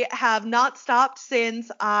 I have not stopped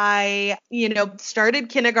since I, started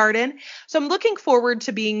kindergarten. So I'm looking forward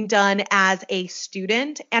to being done as a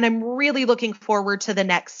student, and I'm really looking forward to the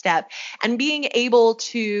next step and being able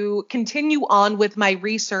to continue on with my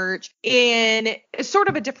research in sort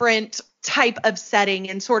of a different type of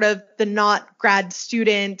setting and sort of the not grad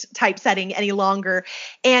student type setting any longer,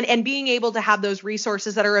 and being able to have those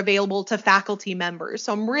resources that are available to faculty members.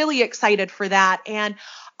 So I'm really excited for that. And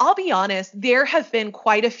I'll be honest, there have been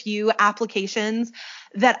quite a few applications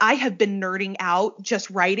that I have been nerding out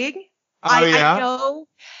just writing. Oh,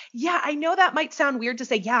 yeah? I know that might sound weird to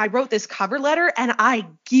say, I wrote this cover letter and I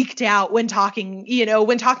geeked out when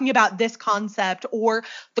talking about this concept or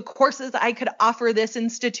the courses I could offer this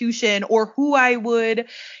institution or who I would,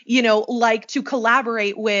 like to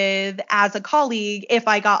collaborate with as a colleague if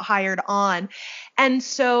I got hired on. And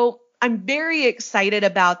so I'm very excited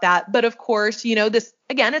about that. But of course, this,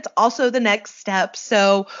 again, it's also the next step.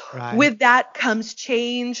 So With that comes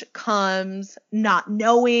change, comes not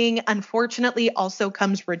knowing. Unfortunately, also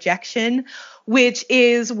comes rejection, which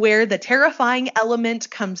is where the terrifying element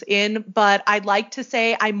comes in. But I'd like to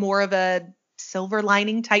say I'm more of a silver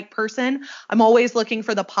lining type person. I'm always looking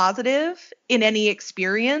for the positive in any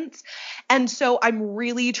experience. And so I'm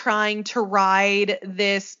really trying to ride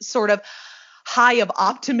this sort of high of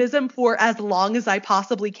optimism for as long as I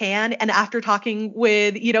possibly can. And after talking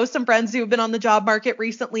with, some friends who have been on the job market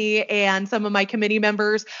recently and some of my committee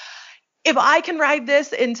members, if I can ride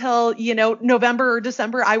this until, November or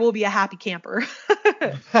December, I will be a happy camper.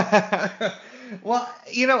 Well,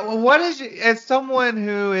 what is, as someone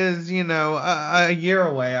who is, a year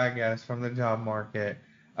away, I guess, from the job market.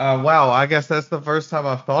 Wow, I guess that's the first time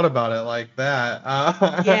I've thought about it like that.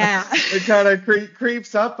 Yeah. It kind of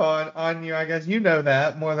creeps up on you. I guess you know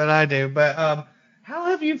that more than I do. But how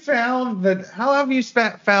have you found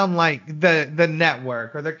like the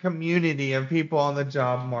network or the community of people on the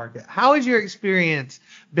job market? How has your experience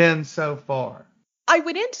been so far? I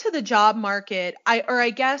went into the job market,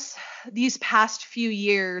 I guess these past few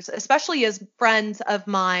years, especially as friends of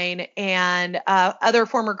mine and other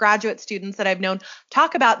former graduate students that I've known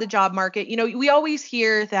talk about the job market. We always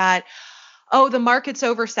hear that, oh, the market's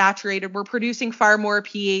oversaturated. We're producing far more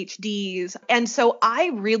PhDs. And so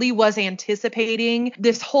I really was anticipating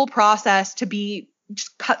this whole process to be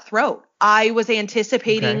just cutthroat. I was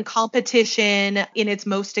anticipating competition in its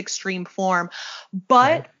most extreme form,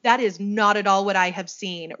 but that is not at all what I have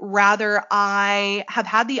seen. Rather, I have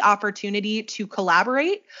had the opportunity to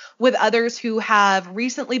collaborate with others who have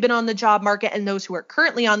recently been on the job market and those who are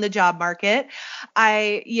currently on the job market.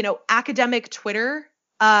 Academic Twitter,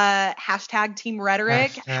 hashtag Team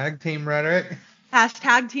Rhetoric. Hashtag Team Rhetoric.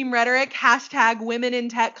 Hashtag Team Rhetoric, hashtag Women in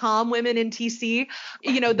Tech Com, Women in TC.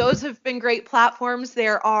 Those have been great platforms.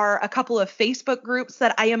 There are a couple of Facebook groups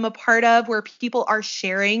that I am a part of where people are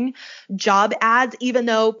sharing job ads, even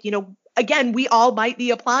though, again, we all might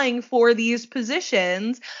be applying for these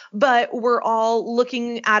positions, but we're all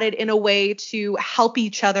looking at it in a way to help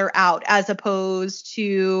each other out as opposed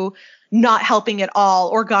to not helping at all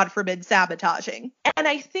or, God forbid, sabotaging. And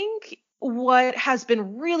I think what has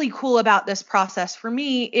been really cool about this process for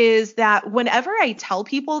me is that whenever I tell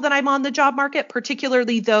people that I'm on the job market,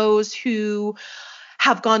 particularly those who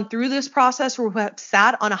have gone through this process or who have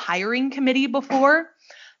sat on a hiring committee before,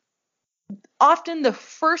 often the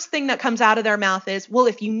first thing that comes out of their mouth is, well,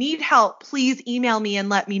 if you need help, please email me and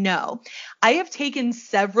let me know. I have taken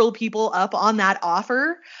several people up on that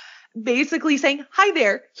offer, basically saying, hi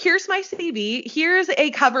there, here's my CV, here's a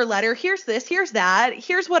cover letter, here's this, here's that,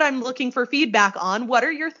 here's what I'm looking for feedback on. What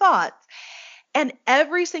are your thoughts? And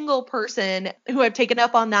every single person who I've taken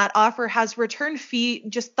up on that offer has returned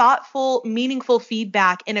just thoughtful, meaningful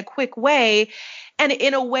feedback in a quick way and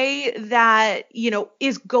in a way that,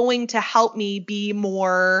 is going to help me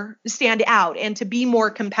stand out and to be more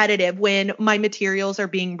competitive when my materials are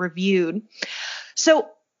being reviewed. So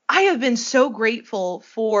I have been so grateful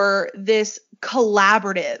for this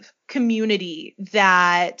collaborative community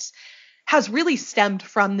that has really stemmed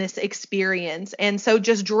from this experience. And so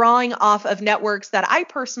just drawing off of networks that I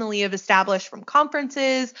personally have established from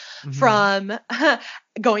conferences, from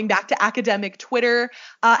going back to academic Twitter,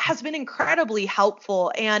 has been incredibly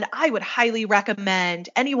helpful. And I would highly recommend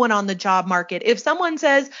anyone on the job market, if someone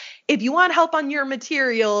says, if you want help on your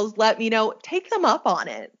materials, let me know, take them up on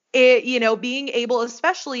it. Being able,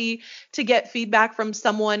 especially to get feedback from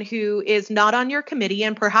someone who is not on your committee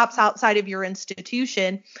and perhaps outside of your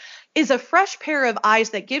institution, is a fresh pair of eyes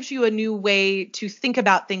that gives you a new way to think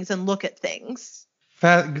about things and look at things.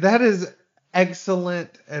 That is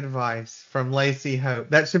excellent advice from Lacy Hope.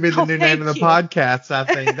 That should be the new name of the podcast, I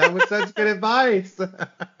think. That was such good advice.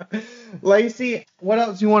 Lacy, what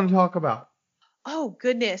else do you want to talk about? Oh,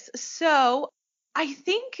 goodness. So I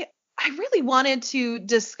think I really wanted to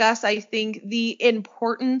discuss, the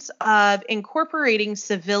importance of incorporating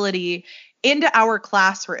civility into our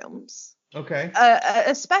classrooms. Okay.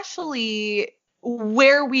 Especially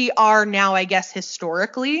where we are now, I guess,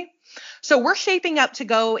 historically. So we're shaping up to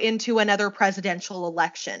go into another presidential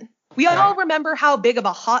election. We all remember how big of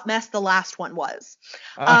a hot mess the last one was.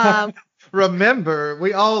 Remember,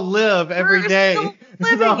 we all live every day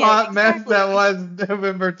the hot mess that was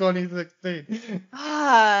November 2016.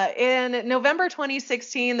 In November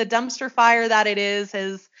 2016, the dumpster fire that it is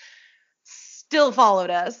has still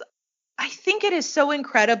followed us. I think it is so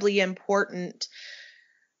incredibly important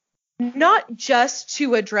not just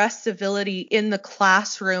to address civility in the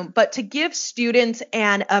classroom, but to give students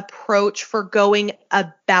an approach for going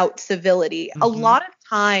about civility. A lot of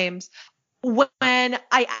times, when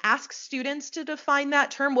I ask students to define that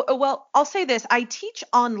term, well, I'll say this. I teach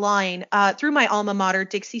online through my alma mater,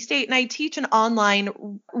 Dixie State, and I teach an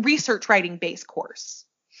online research writing based course.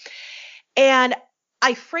 And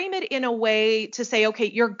I frame it in a way to say, okay,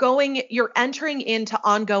 you're entering into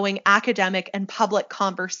ongoing academic and public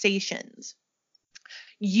conversations.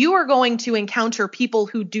 You are going to encounter people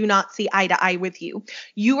who do not see eye to eye with you.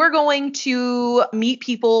 You are going to meet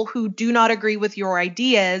people who do not agree with your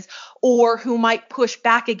ideas or who might push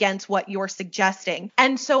back against what you're suggesting.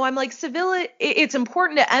 And so I'm like, civility, it's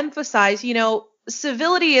important to emphasize,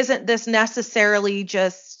 civility isn't this necessarily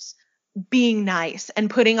just being nice and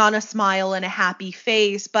putting on a smile and a happy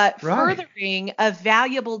face, but Right. furthering a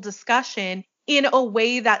valuable discussion in a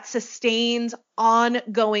way that sustains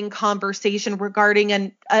ongoing conversation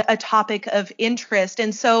regarding a topic of interest.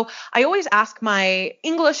 And so I always ask my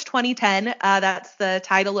English 2010, that's the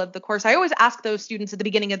title of the course. I always ask those students at the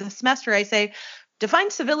beginning of the semester, I say,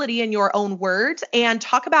 define civility in your own words and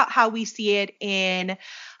talk about how we see it in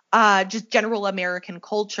just general American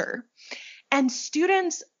culture. And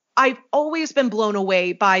students, I've always been blown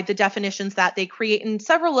away by the definitions that they create. And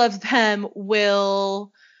several of them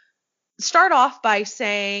will start off by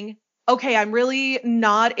saying, okay, I'm really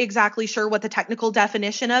not exactly sure what the technical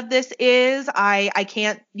definition of this is. I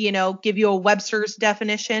can't, give you a Webster's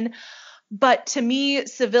definition. But to me,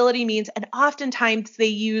 civility means, and oftentimes they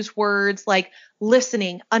use words like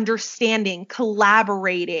listening, understanding,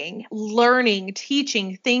 collaborating, learning,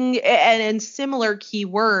 teaching, and similar key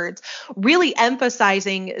words, really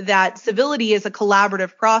emphasizing that civility is a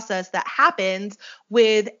collaborative process that happens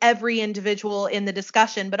with every individual in the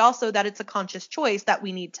discussion, but also that it's a conscious choice that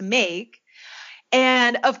we need to make.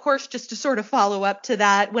 And of course, just to sort of follow up to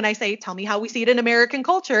that, when I say, tell me how we see it in American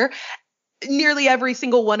culture, nearly every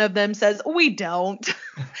single one of them says, we don't. And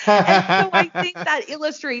so I think that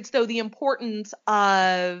illustrates, though, the importance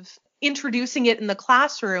of introducing it in the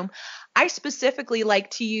classroom. I specifically like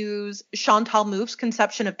to use Chantal Mouffe's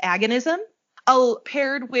conception of agonism,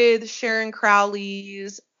 paired with Sharon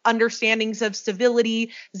Crowley's understandings of civility,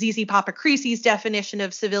 ZZ Papacrisi's definition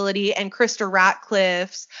of civility, and Krista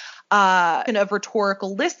Ratcliffe's of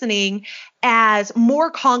rhetorical listening as more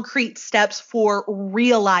concrete steps for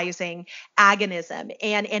realizing agonism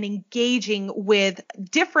and engaging with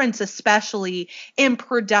difference, especially in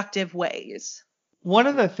productive ways. One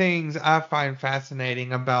of the things I find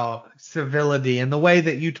fascinating about civility and the way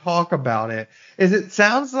that you talk about it is it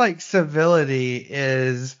sounds like civility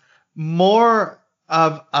is more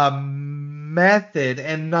of a method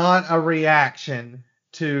and not a reaction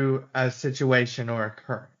to a situation or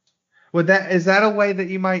occurrence. Is that a way that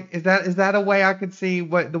you might, is that a way I could see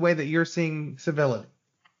the way that you're seeing civility?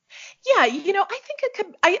 Yeah,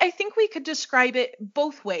 I think we could describe it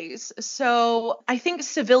both ways. So I think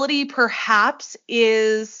civility perhaps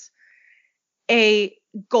is a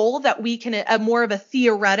goal that we can, a more of a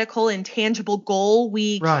theoretical and tangible goal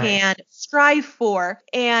we can strive for.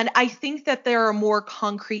 And I think that there are more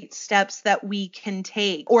concrete steps that we can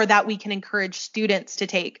take or that we can encourage students to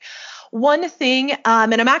take. One thing,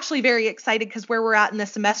 and I'm actually very excited because where we're at in the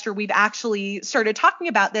semester, we've actually started talking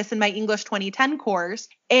about this in my English 2010 course.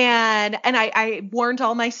 And I warned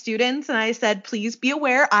all my students and I said, please be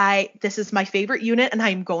aware, this is my favorite unit and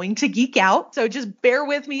I'm going to geek out. So just bear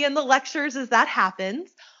with me in the lectures as that happens.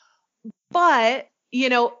 But,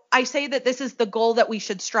 I say that this is the goal that we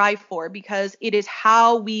should strive for because it is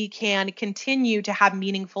how we can continue to have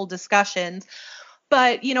meaningful discussions.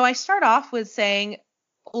 But, I start off with saying,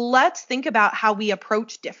 let's think about how we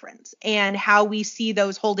approach difference and how we see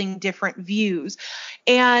those holding different views.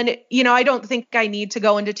 And, I don't think I need to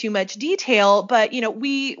go into too much detail, but,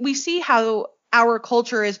 we see how our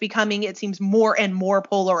culture is becoming, it seems, more and more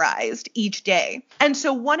polarized each day. And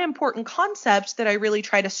so one important concept that I really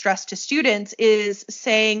try to stress to students is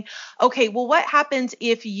saying, okay, well, what happens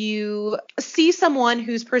if you see someone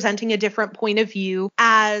who's presenting a different point of view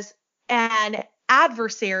as an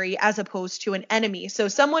adversary as opposed to an enemy? So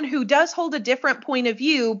someone who does hold a different point of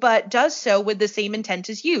view, but does so with the same intent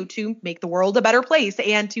as you to make the world a better place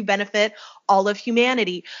and to benefit all of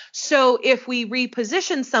humanity. So if we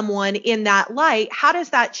reposition someone in that light, how does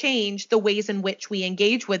that change the ways in which we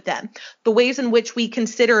engage with them, the ways in which we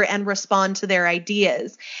consider and respond to their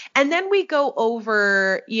ideas? And then we go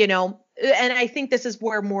over, and I think this is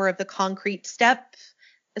where more of the concrete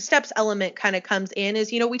steps element kind of comes in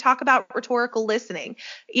is, we talk about rhetorical listening.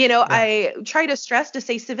 I try to stress to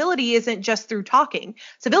say civility isn't just through talking.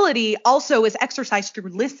 Civility also is exercised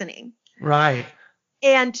through listening. Right.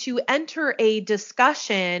 And to enter a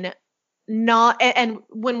discussion, and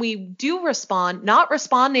when we do respond, not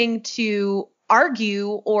responding to argue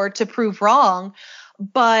or to prove wrong,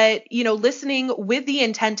 but, listening with the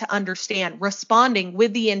intent to understand, responding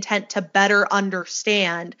with the intent to better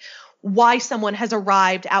understand why someone has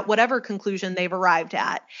arrived at whatever conclusion they've arrived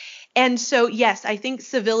at. And so, yes, I think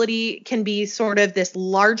civility can be sort of this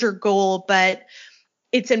larger goal, but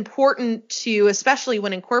it's important to, especially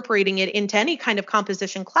when incorporating it into any kind of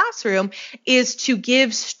composition classroom, is to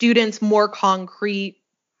give students more concrete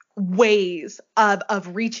ways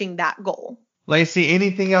of reaching that goal. Lacy,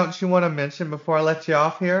 anything else you want to mention before I let you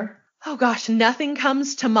off here? Oh gosh, nothing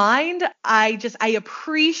comes to mind. I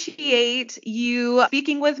appreciate you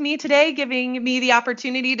speaking with me today, giving me the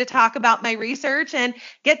opportunity to talk about my research and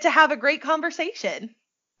get to have a great conversation.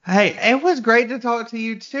 Hey, it was great to talk to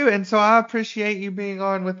you too, and so I appreciate you being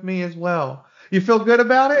on with me as well. You feel good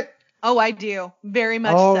about it? Oh, I do. Very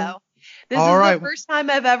much Oh, so. This all is the right. first time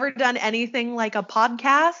I've ever done anything like a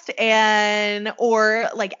podcast or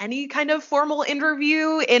like any kind of formal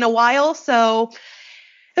interview in a while. So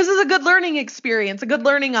this is a good learning experience, a good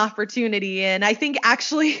learning opportunity. And I think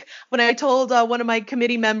actually when I told one of my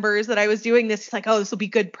committee members that I was doing this, he's like, oh, this will be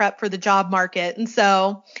good prep for the job market. And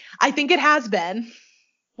so I think it has been.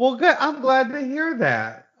 Well, good. I'm glad to hear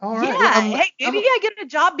that. All right. Well, Yeah, hey, maybe I get a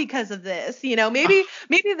job because of this. Maybe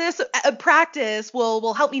this practice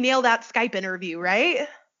will help me nail that Skype interview, right?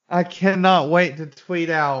 I cannot wait to tweet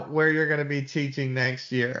out where you're going to be teaching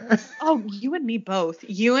next year. Oh, you and me both.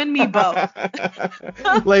 You and me both.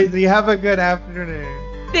 Lacy, have a good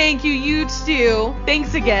afternoon. Thank you. You too.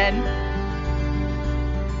 Thanks again.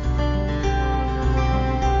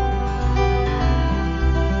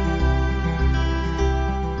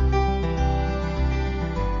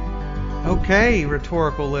 Okay,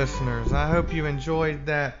 rhetorical listeners, I hope you enjoyed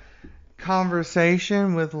that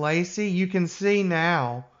conversation with Lacy. You can see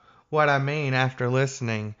now what I mean after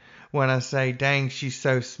listening when I say, dang, she's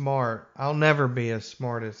so smart. I'll never be as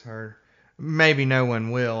smart as her. Maybe no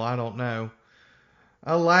one will, I don't know.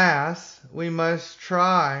 Alas, we must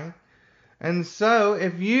try. And so,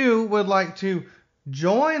 if you would like to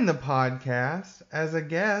join the podcast as a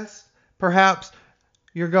guest, perhaps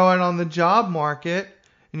you're going on the job market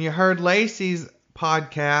and you heard Lacy's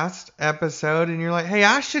podcast episode and you're like, hey,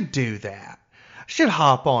 I should do that. I should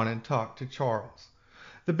hop on and talk to Charles.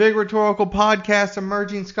 The Big Rhetorical Podcast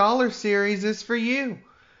Emerging Scholar Series is for you.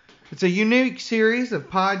 It's a unique series of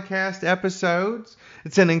podcast episodes.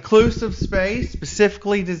 It's an inclusive space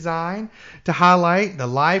specifically designed to highlight the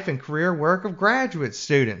life and career work of graduate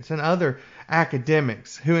students and other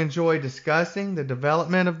academics who enjoy discussing the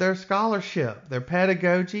development of their scholarship, their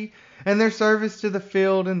pedagogy, and their service to the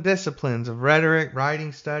field and disciplines of rhetoric,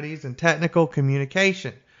 writing studies, and technical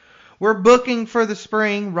communication. We're booking for the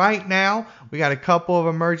spring right now. We got a couple of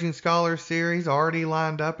Emerging Scholar Series already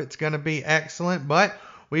lined up. It's going to be excellent, but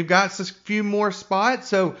we've got a few more spots.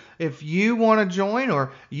 So if you want to join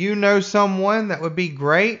or you know someone that would be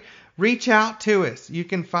great, reach out to us. You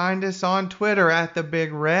can find us on Twitter at The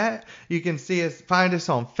Big Ret. You can find us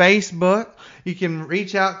on Facebook. You can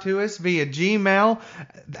reach out to us via Gmail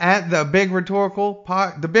at The Big Rhetorical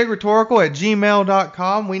at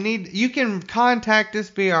gmail.com. You can contact us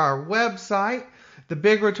via our website,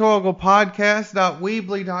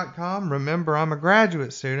 thebigRhetoricalPodcast.weebly.com. Remember, I'm a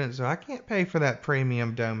graduate student, so I can't pay for that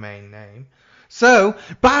premium domain name. So,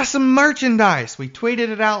 buy some merchandise. We tweeted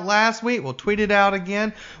it out last week. We'll tweet it out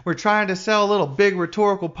again. We're trying to sell a little Big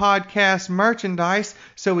Rhetorical Podcast merchandise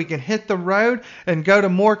so we can hit the road and go to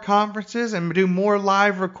more conferences and do more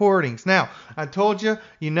live recordings. Now, I told you,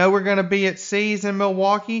 we're going to be at C's in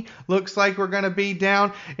Milwaukee. Looks like we're going to be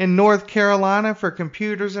down in North Carolina for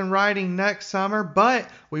Computers and Writing next summer, but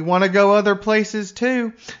we want to go other places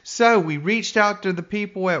too. So, we reached out to the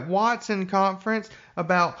people at Watson Conference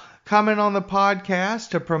about coming on the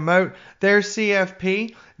podcast to promote their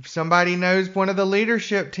CFP. If somebody knows one of the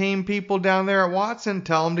leadership team people down there at Watson,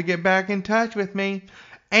 tell them to get back in touch with me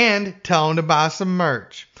and tell them to buy some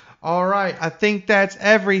merch. All right, I think that's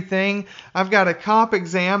everything. I've got a comp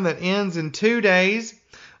exam that ends in 2 days.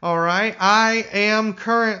 All right, I am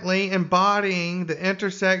currently embodying the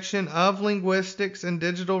intersection of linguistics and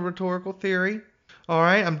digital rhetorical theory. All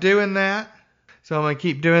right, I'm doing that. So I'm going to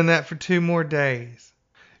keep doing that for 2 more days.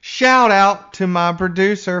 Shout out to my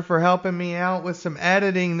producer for helping me out with some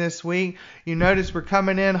editing this week. You notice we're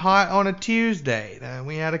coming in hot on a Tuesday.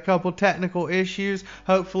 We had a couple technical issues.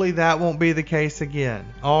 Hopefully that won't be the case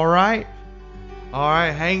again. All right? All right,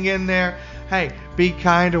 hang in there. Hey, be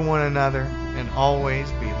kind to one another and always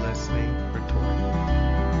be